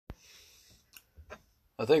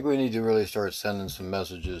I think we need to really start sending some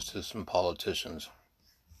messages to some politicians.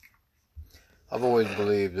 I've always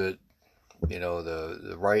believed that,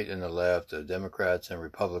 the right and the left, the Democrats and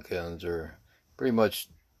Republicans are pretty much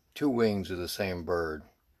two wings of the same bird.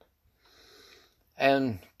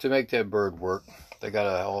 And to make that bird work, they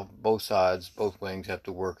gotta both sides, both wings have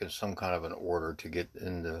to work in some kind of an order to get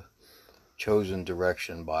in the chosen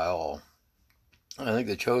direction by all. And I think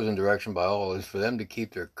the chosen direction by all is for them to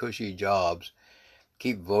keep their cushy jobs,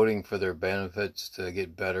 keep voting for their benefits to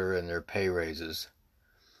get better and their pay raises.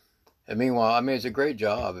 And meanwhile, it's a great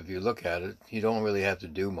job if you look at it. You don't really have to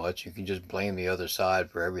do much. You can just blame the other side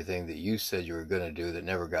for everything that you said you were going to do that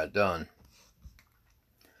never got done.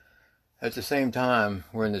 At the same time,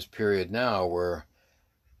 we're in this period now where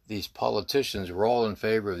these politicians were all in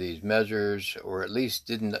favor of these measures, or at least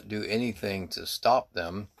didn't do anything to stop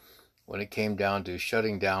them when it came down to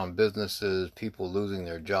shutting down businesses, people losing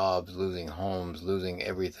their jobs, losing homes, losing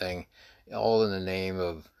everything, all in the name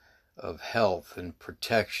of health and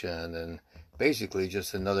protection, and basically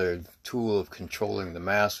just another tool of controlling the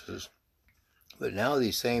masses. But now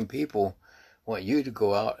these same people want you to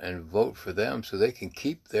go out and vote for them so they can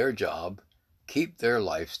keep their job, keep their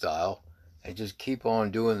lifestyle, and just keep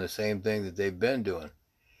on doing the same thing that they've been doing.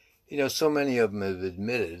 So many of them have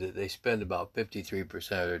admitted that they spend about 53%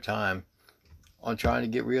 of their time on trying to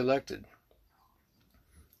get reelected.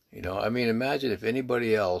 Imagine if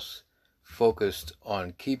anybody else focused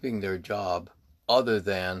on keeping their job other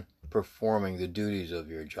than performing the duties of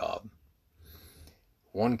your job.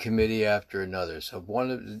 One committee after another. So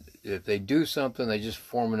if they do something, they just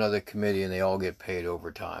form another committee and they all get paid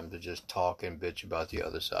overtime to just talk and bitch about the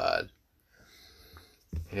other side.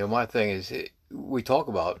 My thing is, we talk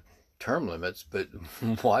about term limits, but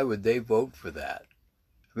why would they vote for that?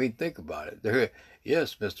 Think about it.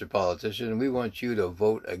 Yes, Mr. Politician, we want you to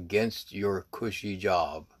vote against your cushy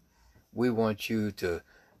job. We want you to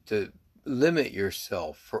limit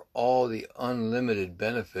yourself for all the unlimited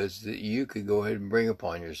benefits that you could go ahead and bring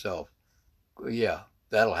upon yourself. Yeah,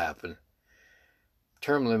 that'll happen.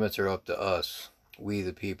 Term limits are up to us, we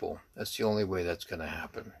the people. That's the only way that's going to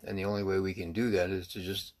happen. And the only way we can do that is to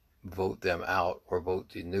just vote them out or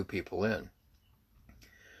vote the new people in.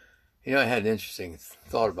 I had an interesting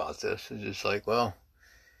thought about this. It's just like, well,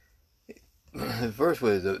 the first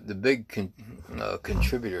was the big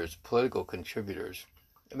contributors, political contributors.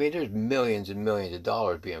 There's millions and millions of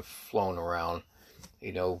dollars being flown around,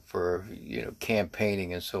 for,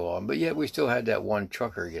 campaigning and so on. But yet we still had that one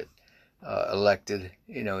trucker get elected,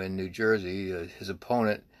 in New Jersey. His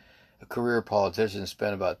opponent, a career politician,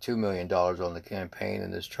 spent about $2 million on the campaign,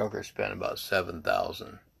 and this trucker spent about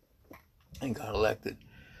 $7,000 and got elected.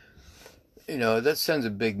 That sends a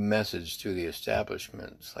big message to the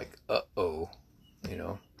establishment. It's like, uh-oh,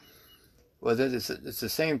 Well, it's the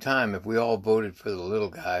same time if we all voted for the little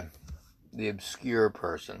guy, the obscure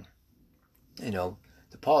person. The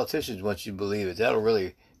politicians want you to believe it. That'll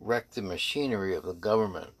really wreck the machinery of the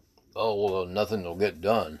government. Oh, well, nothing will get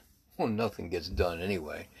done. Well, nothing gets done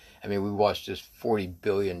anyway. We watched this $40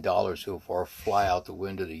 billion so far fly out the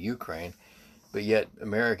window to Ukraine, but yet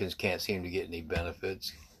Americans can't seem to get any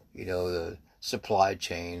benefits. The supply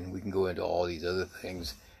chain, we can go into all these other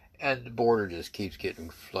things, and the border just keeps getting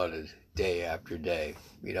flooded day after day,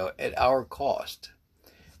 at our cost.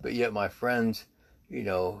 But yet my friends,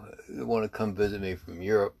 who want to come visit me from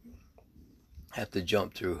Europe, have to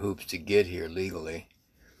jump through hoops to get here legally.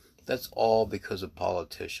 That's all because of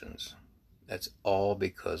politicians. That's all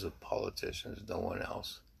because of politicians, no one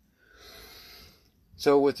else.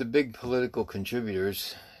 So with the big political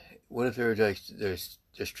contributors, what if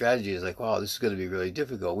their strategy is like, wow, this is going to be really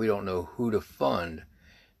difficult. We don't know who to fund,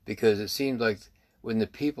 because it seems like when the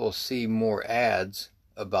people see more ads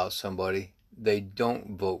about somebody, they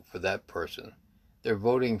don't vote for that person. They're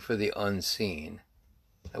voting for the unseen.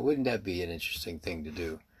 Now, wouldn't that be an interesting thing to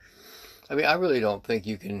do? I really don't think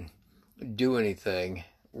you can do anything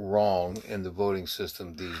wrong in the voting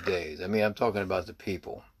system these days. I'm talking about the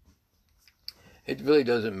people. It really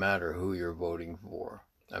doesn't matter who you're voting for.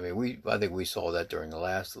 I think we saw that during the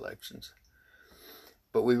last elections.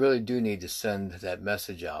 But we really do need to send that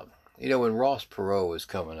message out. When Ross Perot was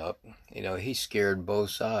coming up, he scared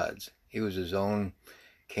both sides. He was his own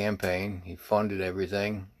campaign. He funded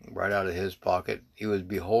everything right out of his pocket. He was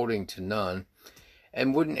beholden to none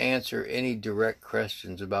and wouldn't answer any direct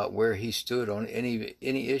questions about where he stood on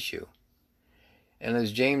any issue. And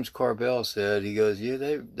as James Carville said, he goes, yeah,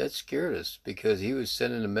 that scared us, because he was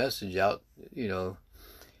sending a message out,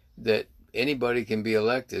 that anybody can be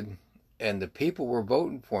elected, and the people were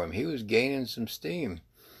voting for him. He was gaining some steam.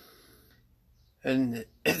 And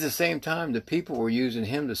at the same time, the people were using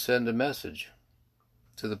him to send a message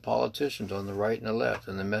to the politicians on the right and the left.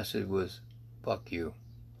 And the message was, fuck you,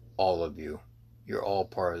 all of you. You're all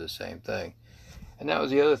part of the same thing. And that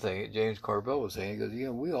was the other thing that James Carville was saying. He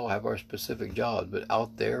goes, we all have our specific jobs, but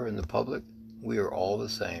out there in the public, we are all the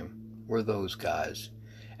same. We're those guys.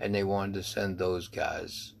 And they wanted to send those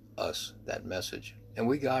guys, us, that message. And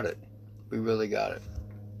we got it. We really got it.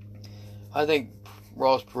 I think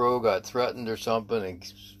Ross Perot got threatened or something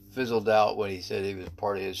and fizzled out when he said he was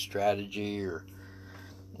part of his strategy, or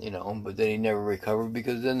but then he never recovered,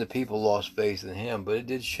 because then the people lost faith in him. But it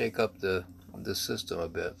did shake up the system a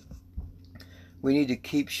bit. We need to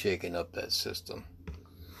keep shaking up that system.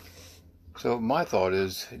 So my thought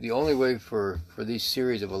is, the only way for these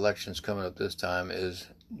series of elections coming up this time is,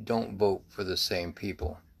 don't vote for the same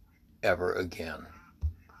people ever again.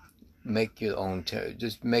 Make your own,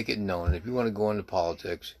 just make it known. If you want to go into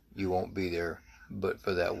politics, you won't be there but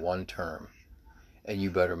for that one term. And you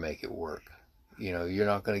better make it work. You're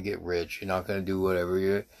not going to get rich. You're not going to do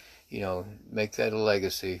whatever. Make that a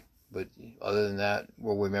legacy. But other than that,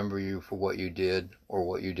 we'll remember you for what you did or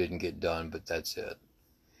what you didn't get done, but that's it.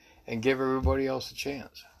 And give everybody else a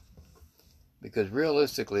chance. Because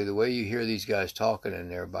realistically, the way you hear these guys talking in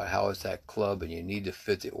there about how it's that club and you need to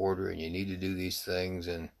fit the order and you need to do these things,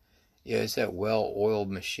 and yeah, it's that well-oiled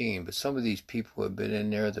machine, but some of these people have been in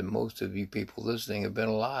there that most of you people listening have been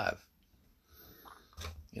alive.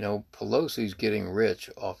 Pelosi's getting rich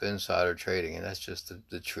off insider trading, and that's just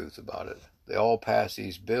the truth about it. They all pass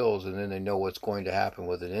these bills, and then they know what's going to happen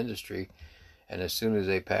with an industry, and as soon as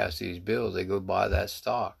they pass these bills, they go buy that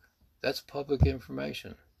stock. That's public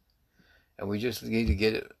information. And we just need to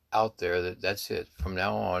get it out there that that's it. From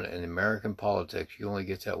now on, in American politics, you only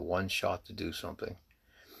get that one shot to do something.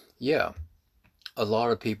 Yeah, a lot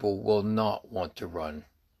of people will not want to run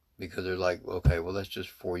because they're like, okay, well, that's just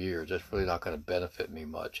 4 years. That's really not going to benefit me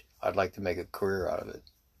much. I'd like to make a career out of it.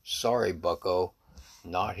 Sorry, bucko,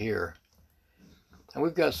 not here. And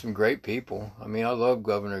we've got some great people. I mean, I love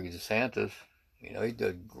Governor DeSantis. He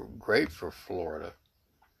did great for Florida.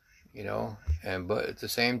 But at the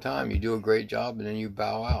same time, you do a great job and then you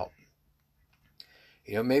bow out.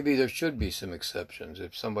 Maybe there should be some exceptions.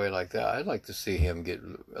 If somebody like that, I'd like to see him get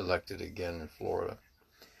elected again in Florida.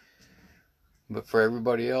 But for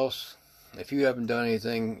everybody else, if you haven't done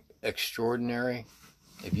anything extraordinary,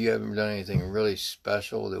 if you haven't done anything really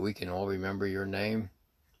special that we can all remember your name,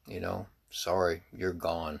 sorry, you're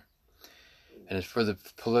gone. And as for the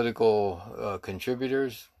political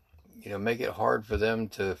contributors, make it hard for them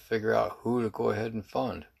to figure out who to go ahead and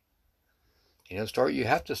fund. You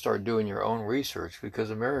have to start doing your own research, because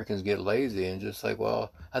Americans get lazy and just like,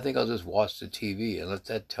 well, I think I'll just watch the TV and let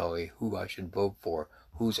that tell me who I should vote for,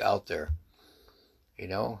 who's out there.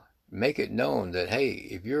 Make it known that, hey,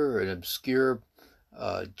 if you're an obscure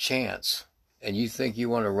chance and you think you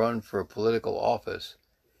want to run for a political office,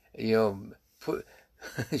 share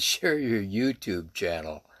your YouTube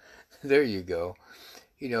channel. There you go.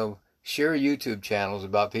 Share YouTube channels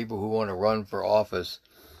about people who want to run for office,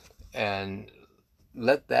 and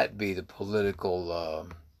let that be the political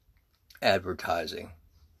advertising.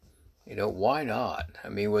 Why not? I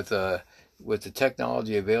mean, with the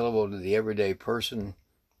technology available to the everyday person,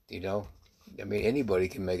 anybody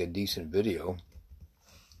can make a decent video.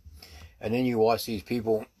 And then you watch these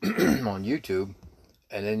people on YouTube,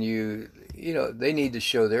 and then they need to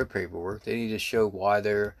show their paperwork. They need to show why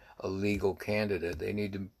they're a legal candidate. They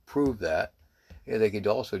need to prove that. They could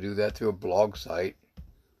also do that through a blog site.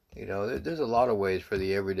 There's a lot of ways for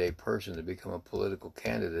the everyday person to become a political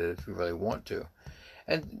candidate if you really want to.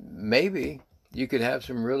 And maybe you could have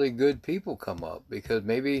some really good people come up, because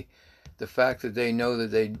maybe the fact that they know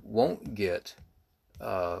that they won't get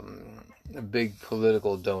big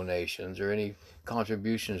political donations or any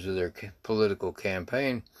contributions to their political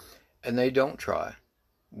campaign, and they don't try.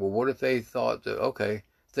 Well, what if they thought that, okay,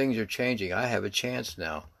 things are changing. I have a chance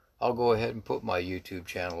now. I'll go ahead and put my YouTube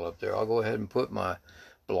channel up there. I'll go ahead and put my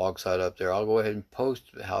blog site up there. I'll go ahead and post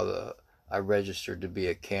how I registered to be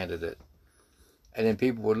a candidate. And then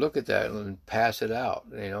people would look at that and pass it out.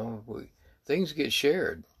 Things get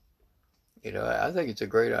shared. I think it's a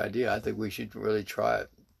great idea. I think we should really try it.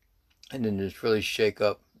 And then just really shake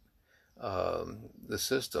up the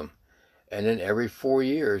system. And then every 4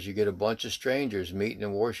 years, you get a bunch of strangers meeting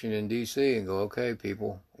in Washington, D.C. and go, okay,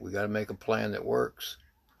 people, we got to make a plan that works.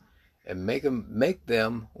 And make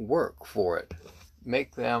them work for it.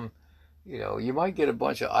 Make them, you might get a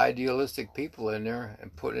bunch of idealistic people in there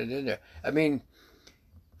and put it in there. I mean,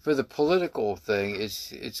 for the political thing,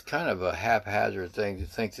 it's kind of a haphazard thing to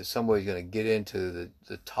think that somebody's going to get into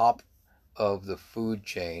the top of the food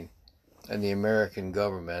chain and the American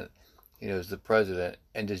government, as the president,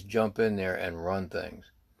 and just jump in there and run things.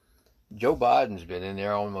 Joe Biden's been in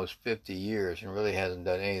there almost 50 years and really hasn't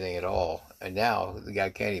done anything at all. And now the guy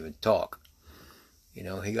can't even talk. He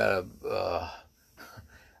got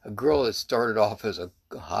a girl that started off as a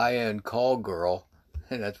high-end call girl,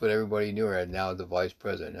 and that's what everybody knew her as, now the vice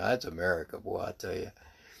president. Now that's America, boy, I tell you.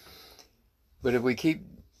 But if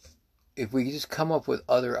we just come up with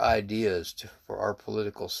other ideas for our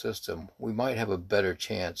political system, we might have a better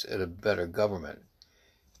chance at a better government.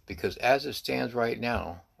 Because as it stands right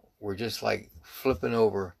now, we're just like flipping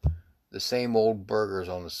over the same old burgers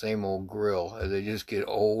on the same old grill as they just get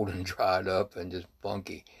old and dried up and just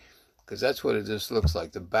funky. Because that's what it just looks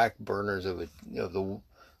like, the back burners of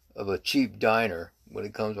a cheap diner when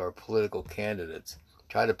it comes to our political candidates.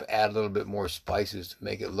 Try to add a little bit more spices to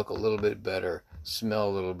make it look a little bit better, smell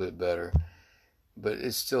a little bit better, but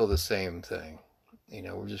it's still the same thing.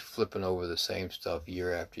 We're just flipping over the same stuff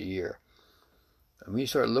year after year. I mean, you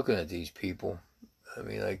start looking at these people,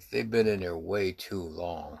 like they've been in there way too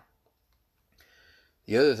long.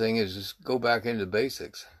 The other thing is just go back into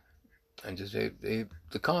basics. And just the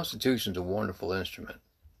Constitution's a wonderful instrument,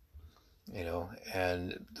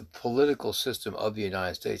 and the political system of the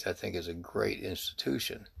United States, I think, is a great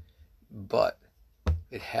institution, but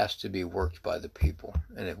it has to be worked by the people.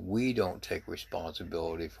 And if we don't take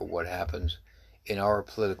responsibility for what happens in our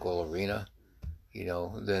political arena,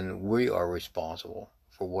 then we are responsible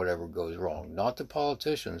for whatever goes wrong. Not the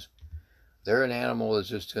politicians. They're an animal that's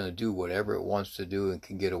just going to do whatever it wants to do and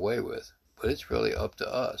can get away with. But it's really up to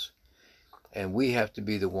us. And we have to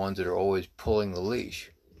be the ones that are always pulling the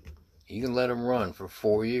leash. You can let them run for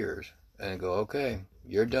 4 years and go, okay,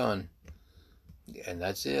 you're done. And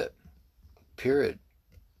that's it. Period.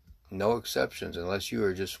 No exceptions, unless you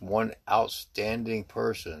are just one outstanding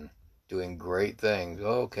person doing great things.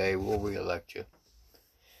 Okay, we'll re-elect you.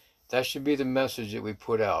 That should be the message that we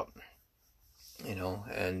put out.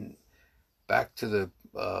 And back to the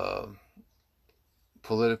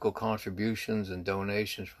political contributions and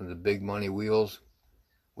donations from the big money wheels,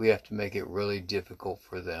 we have to make it really difficult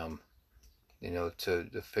for them,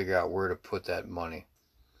 to figure out where to put that money.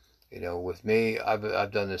 With me,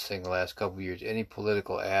 I've done this thing the last couple of years. Any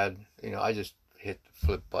political ad, I just hit the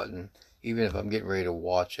flip button. Even if I'm getting ready to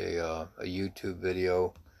watch a YouTube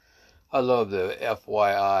video, I love the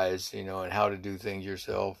FYIs, and how to do things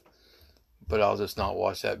yourself. But I'll just not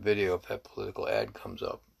watch that video if that political ad comes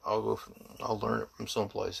up. I'll learn it from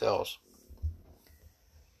someplace else.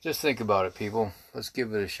 Just think about it, people. Let's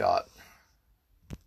give it a shot.